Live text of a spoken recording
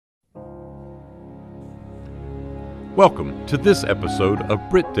Welcome to this episode of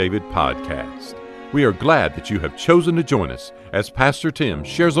Britt David Podcast. We are glad that you have chosen to join us as Pastor Tim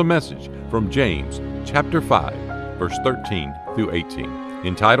shares a message from James chapter 5, verse 13 through 18,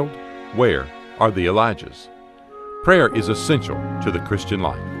 entitled, Where Are the Elijahs? Prayer is essential to the Christian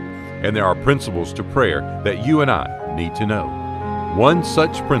life, and there are principles to prayer that you and I need to know. One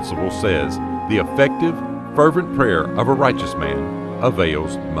such principle says, the effective, fervent prayer of a righteous man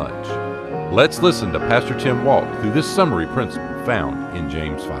avails much. Let's listen to Pastor Tim walk through this summary principle found in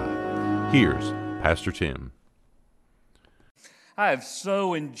James 5. Here's Pastor Tim. I have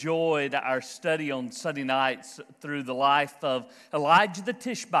so enjoyed our study on Sunday nights through the life of Elijah the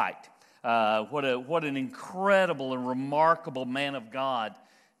Tishbite. What an incredible and remarkable man of God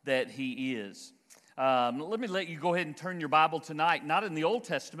that he is. Let me let you go ahead and turn your Bible tonight, not in the Old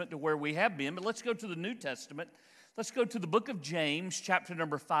Testament to where we have been, but let's go to the New Testament. Let's go to the book of James, chapter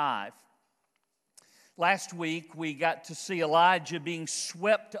number 5. Last week, we got to see Elijah being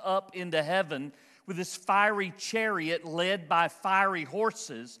swept up into heaven with this fiery chariot led by fiery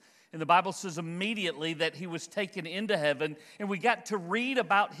horses. And the Bible says immediately that he was taken into heaven. And we got to read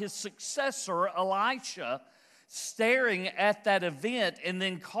about his successor, Elisha, staring at that event and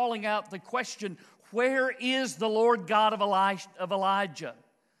then calling out the question, where is the Lord God of Elijah?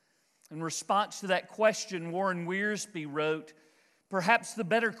 In response to that question, Warren Wiersbe wrote, perhaps the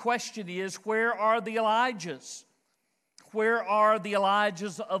better question is, where are the Elijahs? Where are the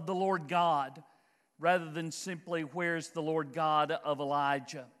Elijahs of the Lord God? Rather than simply, where's the Lord God of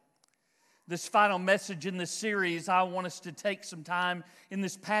Elijah? This final message in this series, I want us to take some time in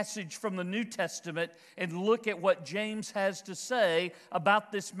this passage from the New Testament and look at what James has to say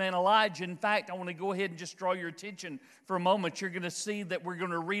about this man Elijah. In fact, I want to go ahead and just draw your attention for a moment. You're going to see that we're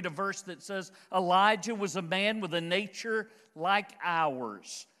going to read a verse that says, Elijah was a man with a nature like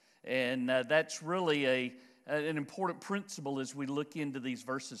ours. And that's really an important principle as we look into these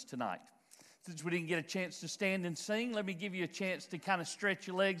verses tonight. Since we didn't get a chance to stand and sing, let me give you a chance to kind of stretch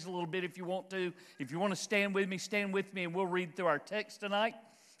your legs a little bit if you want to. If you want to stand with me, and we'll read through our text tonight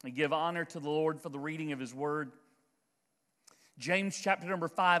and give honor to the Lord for the reading of His Word. James chapter number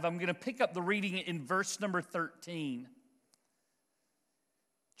 5, I'm going to pick up the reading in verse number 13.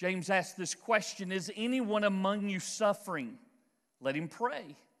 James asks this question, is anyone among you suffering? Let him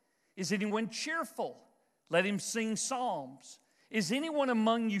pray. Is anyone cheerful? Let him sing psalms. Is anyone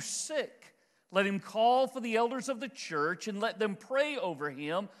among you sick? Let him call for the elders of the church and let them pray over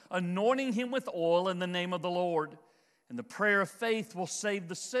him, anointing him with oil in the name of the Lord. And the prayer of faith will save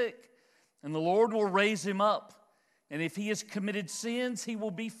the sick, and the Lord will raise him up. And if he has committed sins, he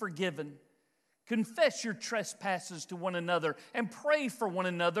will be forgiven. Confess your trespasses to one another and pray for one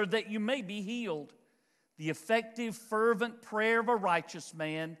another that you may be healed. The effective, fervent prayer of a righteous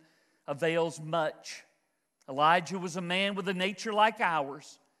man avails much. Elijah was a man with a nature like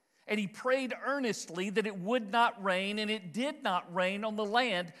ours. And he prayed earnestly that it would not rain, and it did not rain on the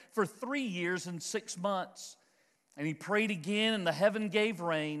land for 3 years and 6 months. And he prayed again, and the heaven gave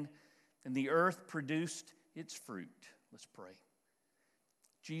rain, and the earth produced its fruit. Let's pray.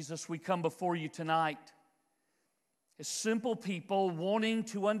 Jesus, we come before you tonight as simple people wanting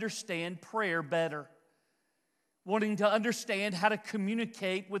to understand prayer better, wanting to understand how to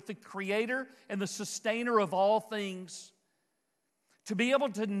communicate with the Creator and the Sustainer of all things, to be able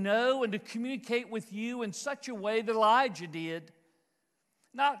to know and to communicate with you in such a way that Elijah did.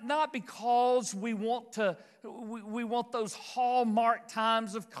 Not because we want those hallmark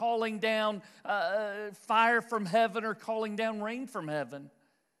times of calling down fire from heaven or calling down rain from heaven.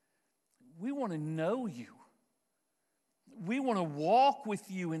 We want to know you. We want to walk with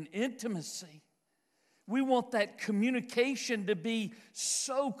you in intimacy. We want that communication to be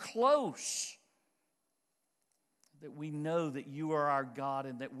so close that we know that you are our God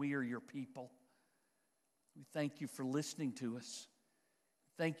and that we are your people. We thank you for listening to us.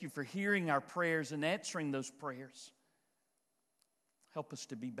 Thank you for hearing our prayers and answering those prayers. Help us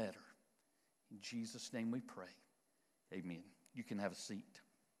to be better. In Jesus' name we pray. Amen. You can have a seat.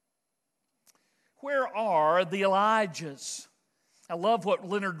 Where are the Elijahs? I love what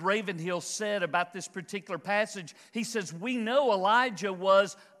Leonard Ravenhill said about this particular passage. He says, we know Elijah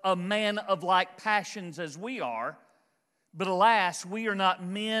was a man of like passions as we are, but alas, we are not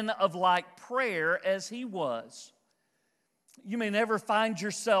men of like prayer as he was. You may never find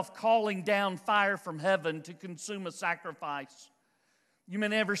yourself calling down fire from heaven to consume a sacrifice. You may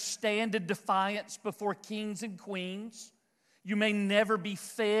never stand in defiance before kings and queens. You may never be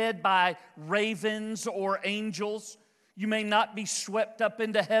fed by ravens or angels. You may not be swept up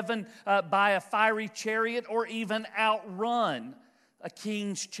into heaven by a fiery chariot or even outrun a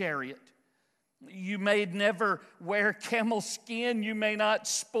king's chariot. You may never wear camel skin. You may not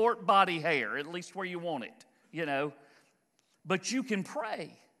sport body hair, at least where you want it, But you can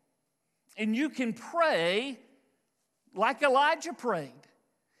pray. And you can pray like Elijah prayed.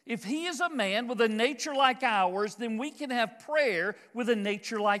 If he is a man with a nature like ours, then we can have prayer with a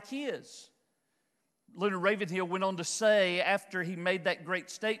nature like his. Leonard Ravenhill went on to say, after he made that great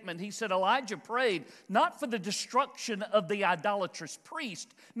statement, he said, Elijah prayed not for the destruction of the idolatrous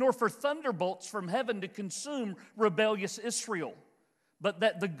priest, nor for thunderbolts from heaven to consume rebellious Israel, but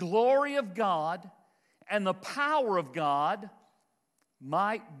that the glory of God and the power of God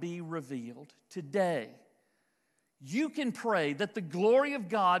might be revealed today. You can pray that the glory of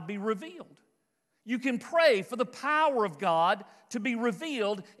God be revealed. You can pray for the power of God to be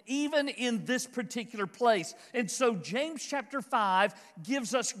revealed even in this particular place. And so James chapter 5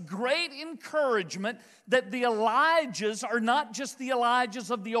 gives us great encouragement that the Elijahs are not just the Elijahs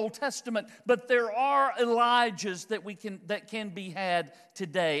of the Old Testament, but there are Elijahs that can be had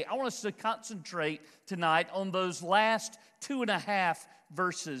today. I want us to concentrate tonight on those last 2.5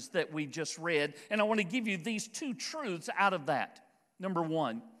 verses that we just read, and I want to give you these two truths out of that. Number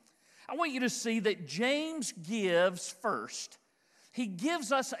one, I want you to see that James gives first, he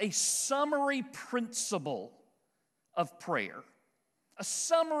gives us a summary principle of prayer. A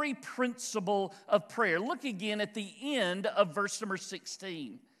summary principle of prayer. Look again at the end of verse number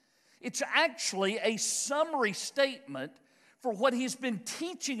 16. It's actually a summary statement for what he's been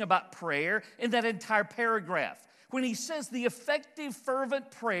teaching about prayer in that entire paragraph. When he says the effective,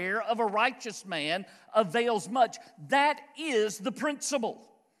 fervent prayer of a righteous man avails much, that is the principle.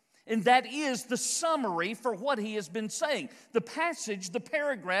 And that is the summary for what he has been saying. The passage, the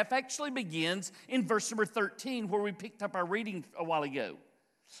paragraph, actually begins in verse number 13, where we picked up our reading a while ago.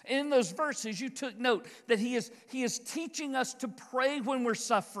 In those verses, you took note that he is teaching us to pray when we're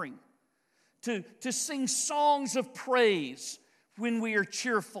suffering, to sing songs of praise when we are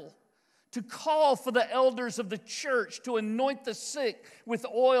cheerful, to call for the elders of the church to anoint the sick with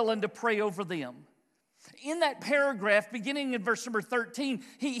oil and to pray over them. In that paragraph, beginning in verse number 13,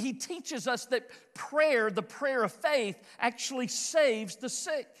 he teaches us that prayer, the prayer of faith, actually saves the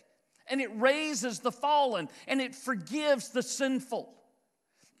sick. And it raises the fallen, and it forgives the sinful.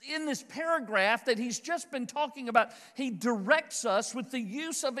 In this paragraph that he's just been talking about, he directs us with the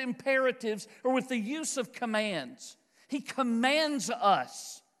use of imperatives or with the use of commands. He commands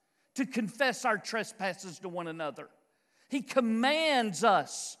us to confess our trespasses to one another. He commands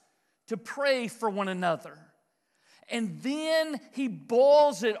us to pray for one another. And then he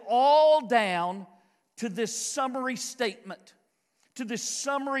boils it all down to this summary statement, to this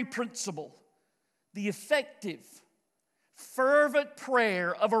summary principle. The effective, fervent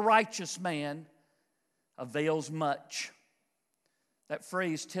prayer of a righteous man avails much. That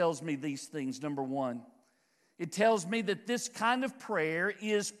phrase tells me these things. Number one, it tells me that this kind of prayer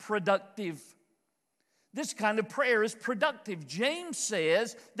is productive. This kind of prayer is productive. James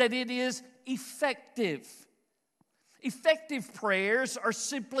says that it is effective. Effective prayers are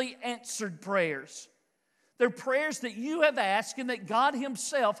simply answered prayers. They're prayers that you have asked and that God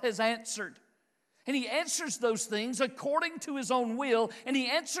Himself has answered. And He answers those things according to His own will, and He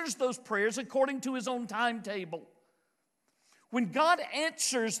answers those prayers according to His own timetable. When God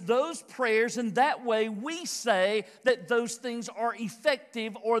answers those prayers in that way, we say that those things are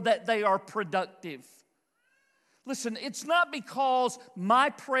effective or that they are productive. Listen, it's not because my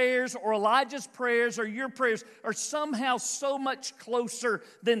prayers or Elijah's prayers or your prayers are somehow so much closer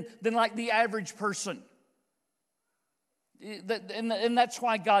than like the average person. And that's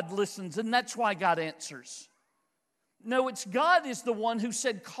why God listens, and that's why God answers. No, it's God is the one who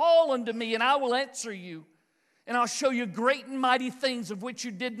said, "Call unto me, and I will answer you, and I'll show you great and mighty things of which you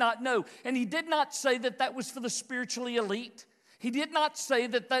did not know." And He did not say that that was for the spiritually elite. He did not say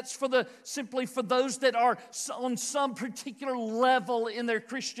that that's simply for those that are on some particular level in their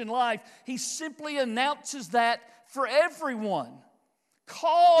Christian life. He simply announces that for everyone.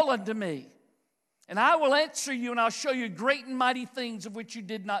 Call unto me, and I will answer you, and I'll show you great and mighty things of which you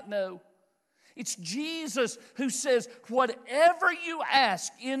did not know. It's Jesus who says, "Whatever you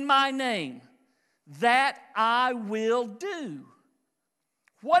ask in my name, that I will do."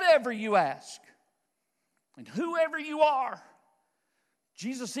 Whatever you ask, and whoever you are.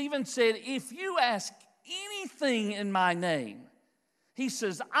 Jesus even said, if you ask anything in my name, He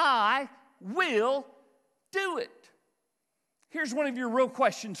says, I will do it. Here's one of your real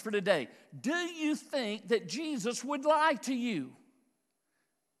questions for today. Do you think that Jesus would lie to you?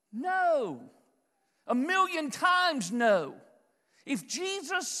 No. 1,000,000 times no. If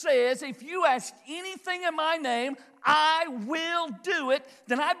Jesus says, if you ask anything in my name, I will do it,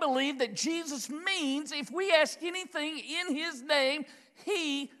 then I believe that Jesus means if we ask anything in his name,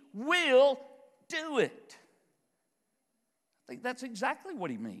 he will do it. I think that's exactly what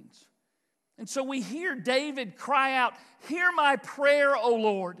he means. And so we hear David cry out, hear my prayer, O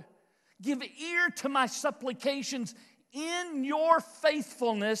Lord. Give ear to my supplications. In your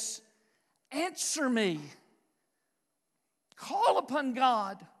faithfulness, answer me. Call upon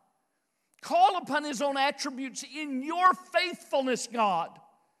God. Call upon his own attributes. In your faithfulness, God,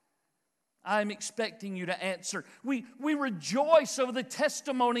 I'm expecting you to answer. We rejoice over the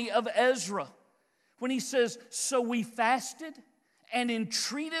testimony of Ezra when he says, so we fasted and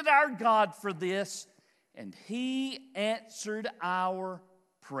entreated our God for this, and he answered our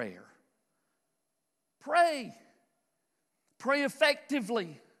prayer. Pray. Pray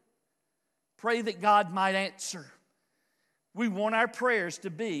effectively. Pray that God might answer. We want our prayers to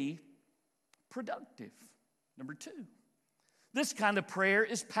be productive. Number 2, this kind of prayer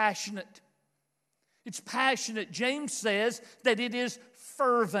is passionate. It's passionate. James says that it is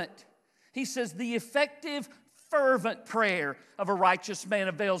fervent. He says the effective, fervent prayer of a righteous man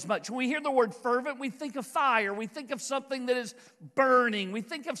avails much. When we hear the word fervent, we think of fire. We think of something that is burning. We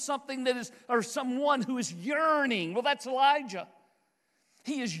think of something that is, or someone who is yearning. Well, that's Elijah.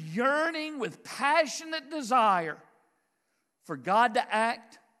 He is yearning with passionate desire for God to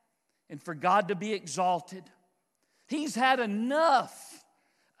act and for God to be exalted. He's had enough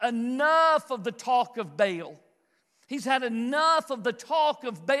of the talk of Baal. He's had enough of the talk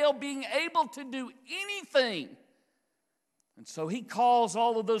of Baal being able to do anything. And so he calls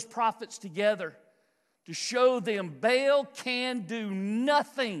all of those prophets together to show them Baal can do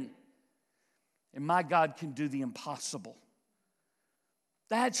nothing, and my God can do the impossible.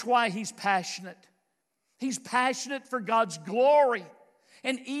 That's why he's passionate. He's passionate for God's glory.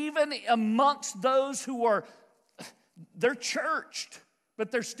 And even amongst those who are, they're churched,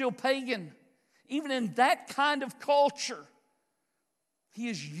 but they're still pagan. Even in that kind of culture, he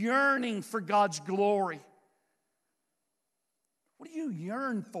is yearning for God's glory. What do you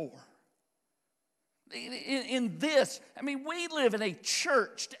yearn for? In this, I mean, we live in a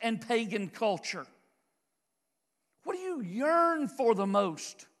churched and pagan culture. What do you yearn for the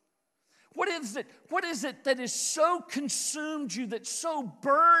most? What is it that has so consumed you, that so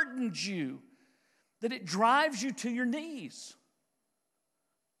burdened you, that it drives you to your knees?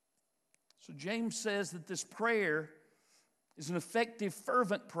 So James says that this prayer is an effective,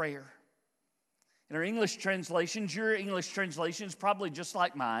 fervent prayer. In our English translations, your English translation is probably just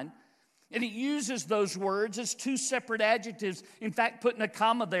like mine. And it uses those words as two separate adjectives. In fact, putting a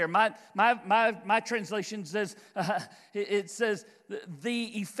comma there. My translation says, it says, the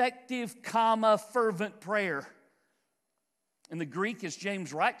effective, comma, fervent prayer. In the Greek, as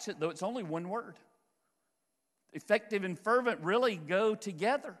James writes it, though, it's only one word. Effective and fervent really go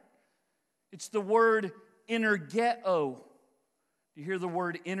together. It's the word energeto. Do you hear the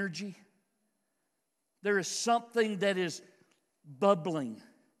word energy? There is something that is bubbling.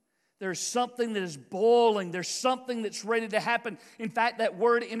 There's something that is boiling. There's something that's ready to happen. In fact, that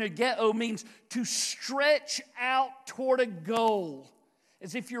word energeto means to stretch out toward a goal,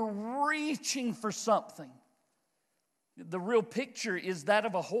 as if you're reaching for something. The real picture is that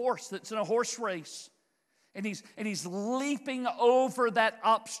of a horse that's in a horse race, and he's leaping over that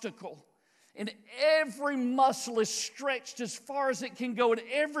obstacle. And every muscle is stretched as far as it can go, and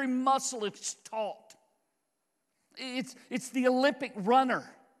every muscle is taut. It's the Olympic runner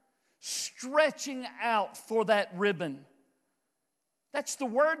stretching out for that ribbon. That's the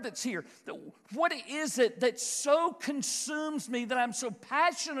word that's here. What is it that so consumes me, that I'm so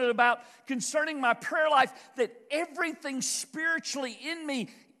passionate about concerning my prayer life, that everything spiritually in me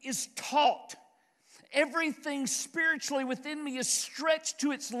is taut? Everything spiritually within me is stretched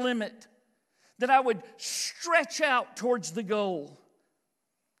to its limit, that I would stretch out towards the goal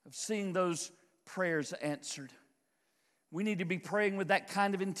of seeing those prayers answered. We need to be praying with that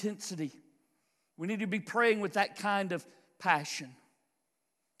kind of intensity. We need to be praying with that kind of passion.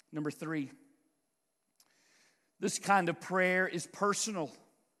 Number 3, this kind of prayer is personal.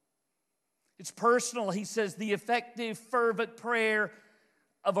 It's personal. He says the effective, fervent prayer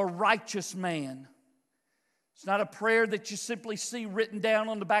of a righteous man. It's not a prayer that you simply see written down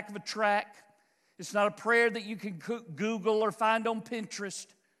on the back of a tract. It's not a prayer that you can Google or find on Pinterest.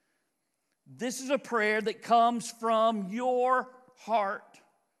 This is a prayer that comes from your heart.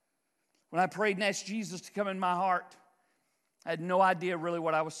 When I prayed and asked Jesus to come in my heart, I had no idea really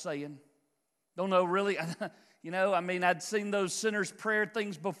what I was saying. Don't know really. I'd seen those sinner's prayer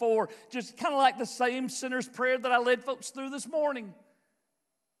things before, just kind of like the same sinner's prayer that I led folks through this morning.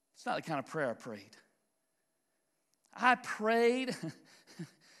 It's not the kind of prayer I prayed. I prayed,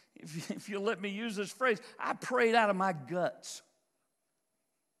 if you'll let me use this phrase, I prayed out of my guts.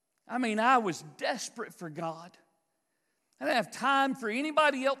 I was desperate for God. I didn't have time for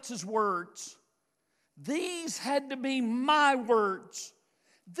anybody else's words. These had to be my words.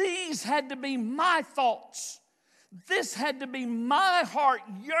 These had to be my thoughts. This had to be my heart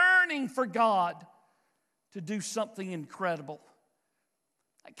yearning for God to do something incredible.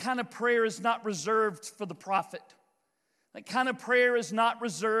 That kind of prayer is not reserved for the prophet. That kind of prayer is not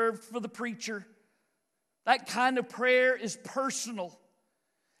reserved for the preacher. That kind of prayer is personal,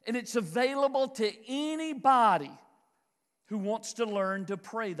 and it's available to anybody who wants to learn to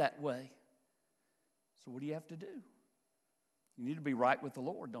pray that way. So what do you have to do? You need to be right with the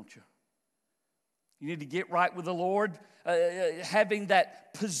Lord, don't you? You need to get right with the Lord, having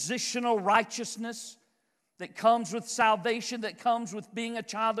that positional righteousness that comes with salvation, that comes with being a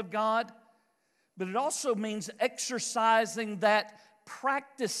child of God. But it also means exercising that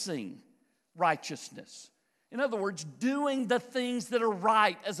practicing righteousness. In other words, doing the things that are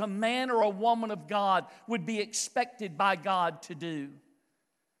right as a man or a woman of God would be expected by God to do.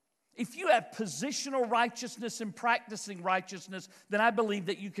 If you have positional righteousness and practicing righteousness, then I believe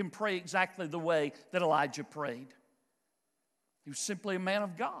that you can pray exactly the way that Elijah prayed. He was simply a man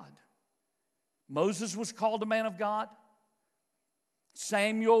of God. Moses was called a man of God.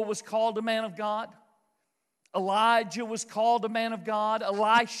 Samuel was called a man of God. Elijah was called a man of God.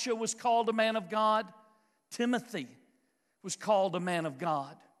 Elisha was called a man of God. Timothy was called a man of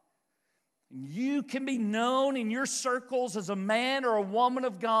God. And you can be known in your circles as a man or a woman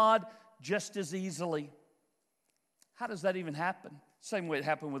of God just as easily. How does that even happen? Same way it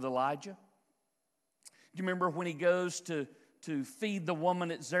happened with Elijah. Do you remember when he goes to feed the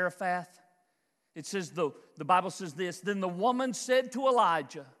woman at Zarephath? It says, the Bible says this, then the woman said to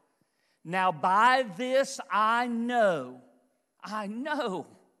Elijah, now by this I know,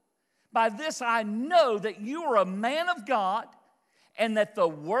 by this I know that you are a man of God, and that the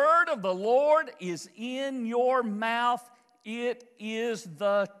word of the Lord is in your mouth. It is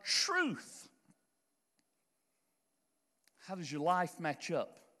the truth. How does your life match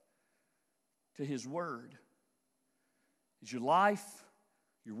up to His word? Is your life,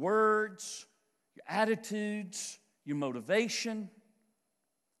 your words, your attitudes, your motivation,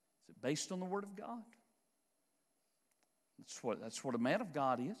 is it based on the word of God? That's what a man of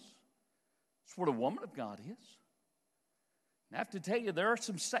God is. That's what a woman of God is. I have to tell you, there are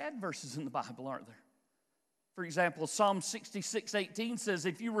some sad verses in the Bible, aren't there? For example, Psalm 66:18 says,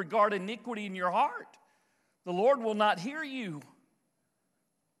 if you regard iniquity in your heart, the Lord will not hear you.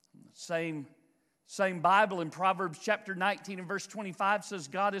 The same Bible in Proverbs chapter 19 and verse 25 says,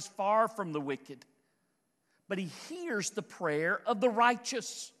 God is far from the wicked, but He hears the prayer of the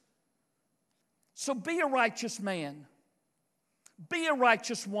righteous. So be a righteous man. Be a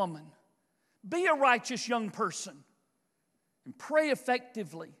righteous woman. Be a righteous young person. And pray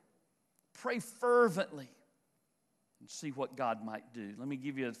effectively, pray fervently, and see what God might do. Let me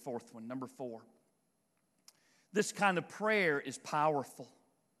give you a fourth one, number 4. This kind of prayer is powerful.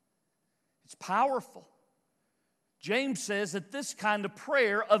 It's powerful. James says that this kind of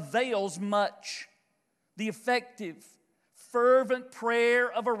prayer avails much. The effective, fervent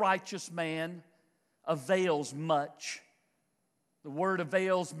prayer of a righteous man avails much. The word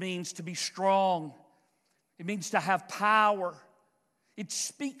avails means to be strong. It means to have power. It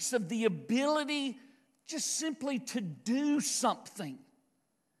speaks of the ability just simply to do something.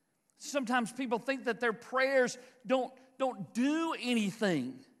 Sometimes people think that their prayers don't do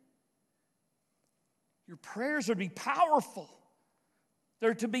anything. Your prayers are to be powerful.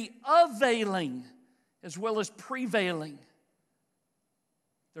 They're to be availing as well as prevailing.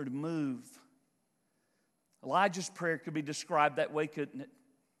 They're to move. Elijah's prayer could be described that way, couldn't it?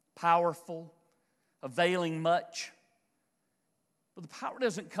 Powerful, availing much. But the power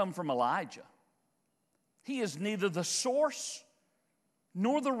doesn't come from Elijah. He is neither the source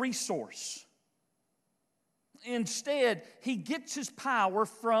nor the resource. Instead, he gets his power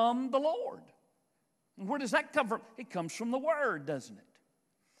from the Lord. And where does that come from? It comes from the Word, doesn't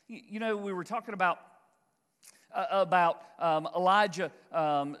it? You know, we were talking about Elijah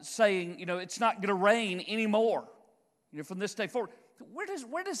saying, it's not going to rain anymore, from this day forward.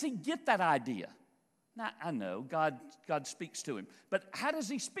 Where does he get that idea? Now, I know God speaks to him, but how does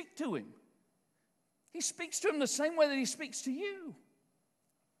He speak to him? He speaks to him the same way that He speaks to you.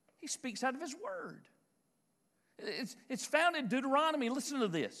 He speaks out of His Word. It's found in Deuteronomy. Listen to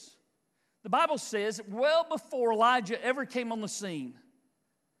this. The Bible says, well before Elijah ever came on the scene,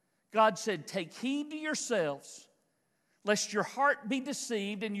 God said, take heed to yourselves, lest your heart be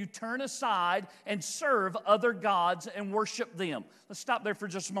deceived and you turn aside and serve other gods and worship them. Let's stop there for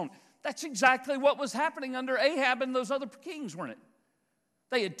just a moment. That's exactly what was happening under Ahab and those other kings, weren't it?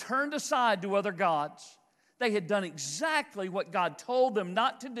 They had turned aside to other gods. They had done exactly what God told them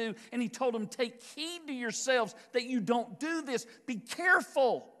not to do, and He told them, take heed to yourselves that you don't do this. Be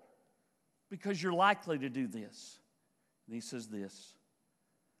careful, because you're likely to do this. And He says this,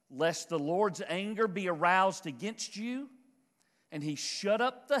 lest the Lord's anger be aroused against you, and He shut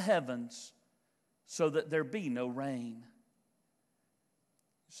up the heavens so that there be no rain.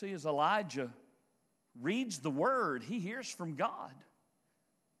 You see, as Elijah reads the Word, he hears from God.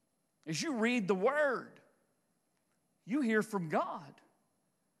 As you read the Word, you hear from God.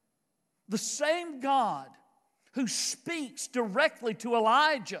 The same God who speaks directly to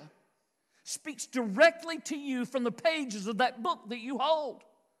Elijah speaks directly to you from the pages of that book that you hold.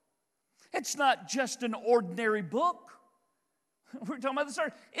 It's not just an ordinary book. We're talking about this.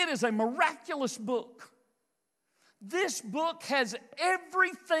 It is a miraculous book. This book has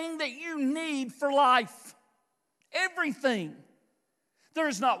everything that you need for life. Everything. There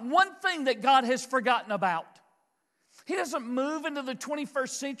is not one thing that God has forgotten about. He doesn't move into the 21st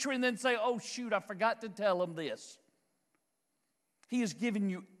century and then say, oh shoot, I forgot to tell them this. He has given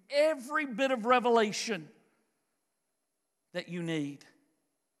you every bit of revelation that you need.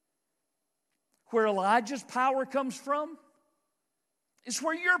 Where Elijah's power comes from is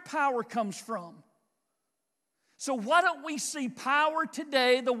where your power comes from. So why don't we see power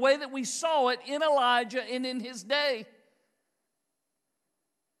today the way that we saw it in Elijah and in his day?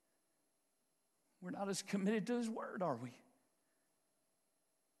 We're not as committed to His Word, are we?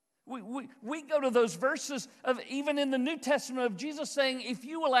 We go to those verses of even in the New Testament of Jesus saying, if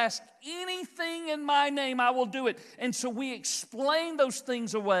you will ask anything in my name, I will do it. And so we explain those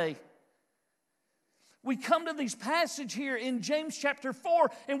things away. We come to these passages here in James chapter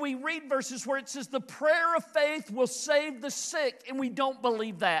 4, and we read verses where it says, the prayer of faith will save the sick, and we don't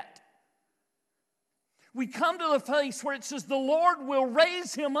believe that. We come to the place where it says, the Lord will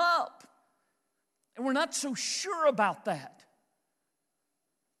raise him up, and we're not so sure about that.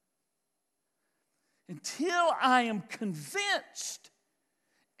 Until I am convinced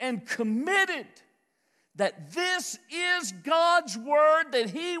and committed that this is God's Word that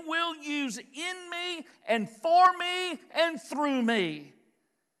He will use in me and for me and through me,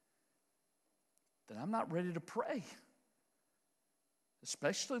 then I'm not ready to pray.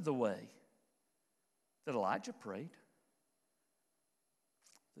 Especially the way that Elijah prayed.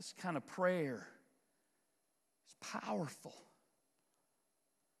 This kind of prayer is powerful.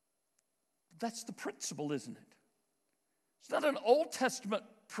 That's the principle, isn't it? It's not an Old Testament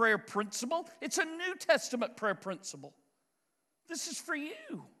prayer principle. It's a New Testament prayer principle. This is for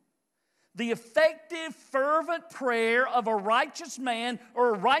you. The effective, fervent prayer of a righteous man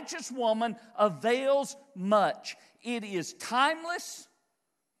or a righteous woman avails much. It is timeless,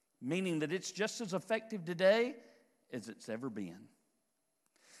 meaning that it's just as effective today as it's ever been.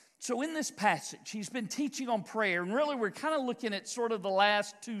 So in this passage, he's been teaching on prayer, and really we're kind of looking at sort of the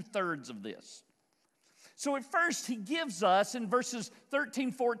last 2/3 of this. So at first, he gives us in verses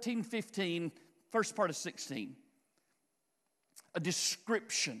 13, 14, 15, first part of 16, a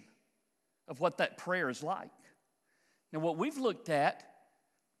description of what that prayer is like. Now, what we've looked at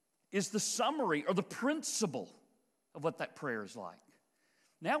is the summary or the principle of what that prayer is like.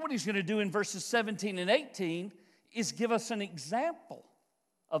 Now, what he's going to do in verses 17 and 18 is give us an example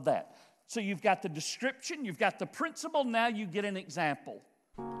of that. So you've got the description, you've got the principle, now you get an example.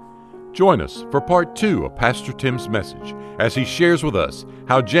 Join us for part 2 of Pastor Tim's message as he shares with us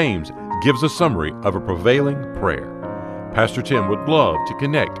how James gives a summary of a prevailing prayer. Pastor Tim would love to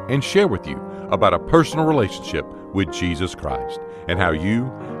connect and share with you about a personal relationship with Jesus Christ and how you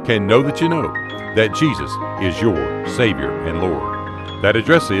can know that you know that Jesus is your Savior and Lord. That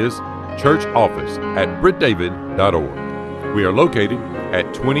address is churchoffice@brittdavid.org. We are located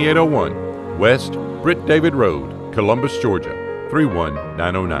at 2801 West Britt David Road, Columbus, Georgia,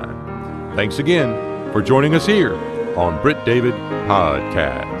 31909. Thanks again for joining us here on Britt David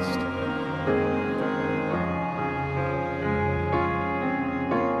Podcast.